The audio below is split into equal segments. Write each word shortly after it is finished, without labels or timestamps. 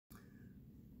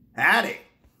Howdy.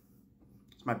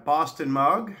 It's my Boston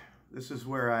mug. This is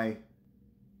where I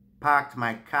parked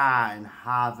my car in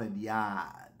Harvard Yard.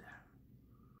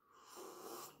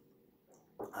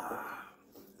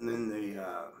 And then the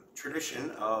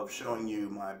tradition of showing you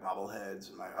my bobbleheads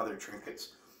and my other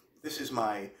trinkets. This is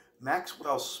my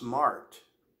Maxwell Smart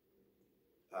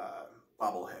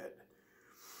bobblehead.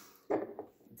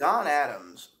 Don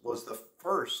Adams was the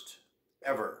first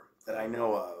ever that I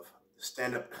know of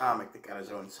stand-up comic that got his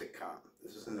own sitcom.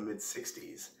 This is in the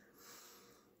mid-60s.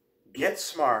 Get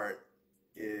Smart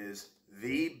is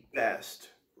the best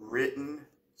written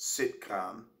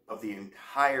sitcom of the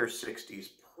entire 60s,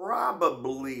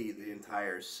 probably the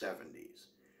entire 70s.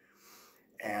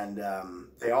 And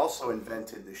they also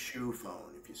invented the shoe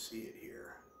phone, if you see it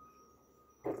here,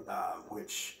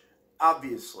 which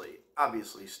obviously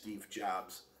Steve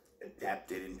Jobs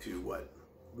adapted into what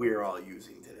we're all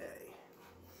using today.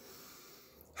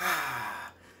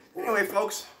 Anyway,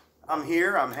 folks, I'm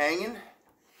here, I'm hanging.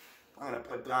 I'm going to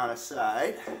put Don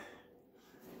aside.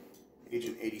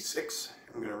 Agent 86,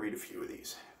 I'm going to read a few of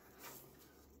these.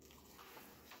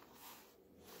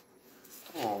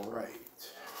 All right.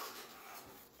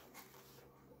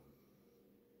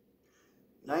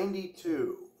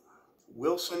 92,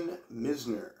 Wilson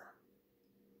Misner,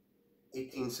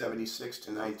 1876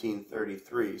 to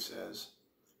 1933, says,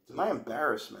 to my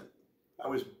embarrassment, I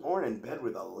was born in bed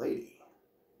with a lady.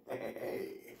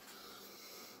 Hey.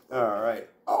 All right.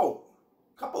 Oh,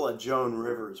 a couple of Joan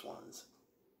Rivers ones.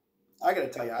 I got to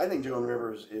tell you, I think Joan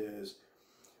Rivers is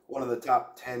one of the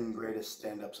top 10 greatest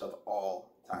stand-ups of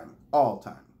all time. All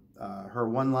time. Her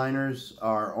one-liners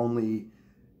are only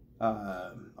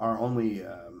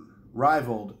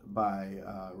rivaled by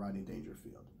Rodney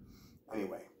Dangerfield.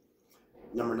 Anyway,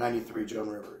 number 93, Joan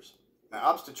Rivers. My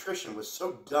obstetrician was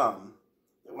so dumb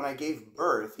that when I gave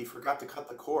birth, he forgot to cut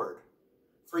the cord.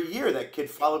 For a year, that kid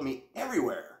followed me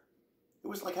everywhere. It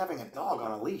was like having a dog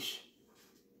on a leash.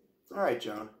 All right,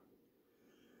 Joan.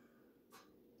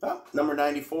 Well, number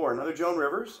 94, another Joan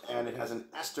Rivers, and it has an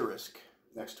asterisk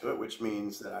next to it, which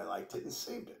means that I liked it and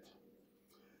saved it.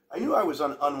 I knew I was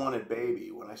an unwanted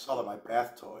baby when I saw that my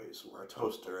bath toys were a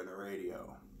toaster and a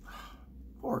radio.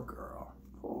 Poor girl.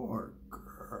 Poor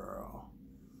girl.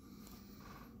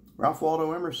 Ralph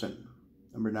Waldo Emerson,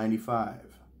 number 95.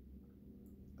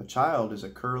 A child is a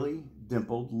curly,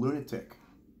 dimpled lunatic.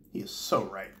 He is so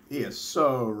right. He is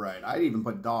so right. I'd even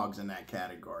put dogs in that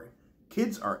category.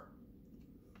 Kids are,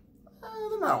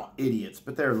 they're not all idiots,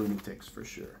 but they're lunatics for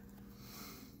sure.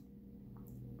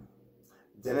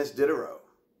 Dennis Diderot,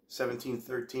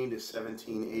 1713 to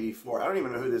 1784. I don't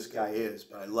even know who this guy is,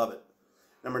 but I love it.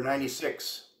 Number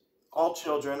 96. All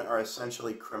children are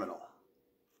essentially criminal.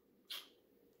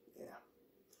 Yeah.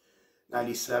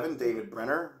 97. David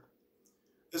Brenner.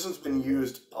 This one's been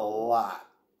used a lot,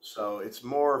 so it's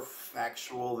more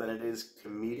factual than it is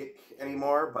comedic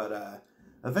anymore, but a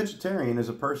vegetarian is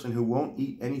a person who won't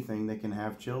eat anything that can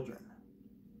have children.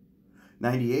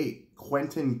 98.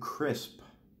 Quentin Crisp.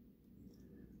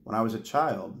 When I was a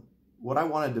child, what I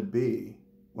wanted to be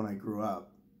when I grew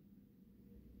up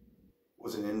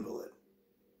was an invalid.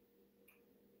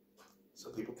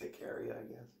 So people take care of you, I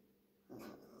guess. I don't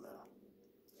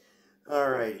know.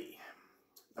 Alrighty.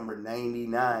 Number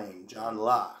 99, John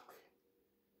Locke,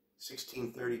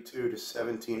 1632 to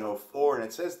 1704. And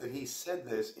it says that he said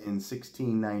this in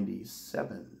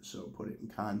 1697, so put it in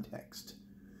context.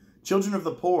 Children of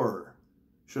the poor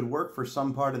should work for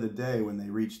some part of the day when they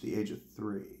reach the age of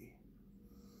 3.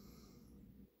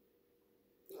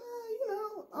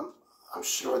 I'm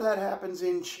sure that happens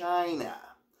in China.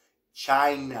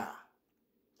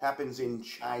 Happens in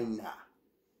China.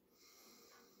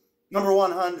 Number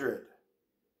 100.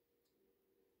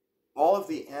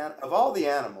 Of all the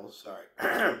animals, sorry,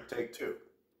 take 2.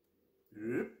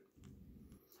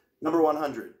 Number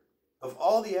 100. Of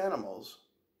all the animals,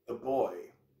 the boy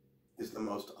is the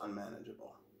most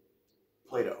unmanageable.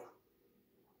 Plato.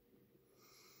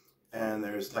 And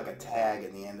there's like a tag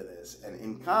in the end of this. And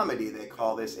in comedy, they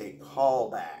call this a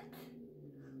callback.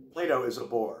 Plato is a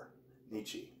bore.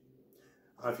 Nietzsche.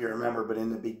 I don't know if you remember, but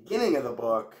in the beginning of the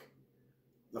book,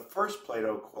 the first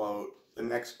Plato quote, the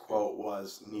next quote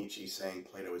was Nietzsche saying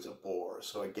Plato is a bore.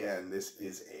 So again, this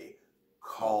is a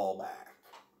callback.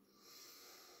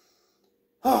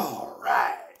 All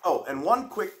right. Oh, and one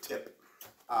quick tip.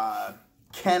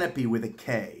 Canopy with a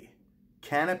K.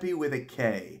 Canopy with a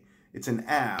K. It's an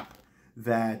app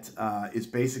that is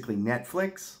basically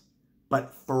Netflix,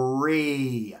 but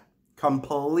free.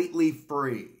 Completely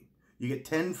free. You get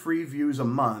 10 free views a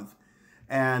month,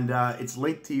 and it's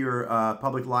linked to your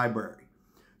public library.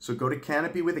 So go to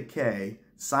Canopy with a K,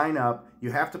 sign up. You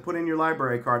have to put in your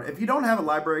library card. If you don't have a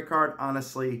library card,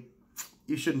 honestly,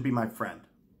 you shouldn't be my friend.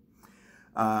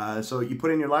 So you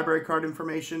put in your library card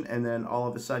information, and then all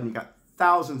of a sudden you got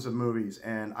thousands of movies.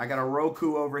 And I got a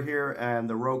Roku over here, and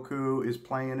the Roku is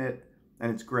playing it,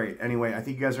 and it's great. Anyway, I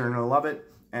think you guys are going to love it,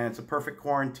 and it's a perfect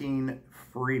quarantine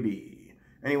freebie.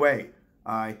 Anyway,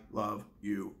 I love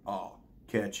you all.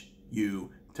 Catch you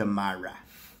tomorrow.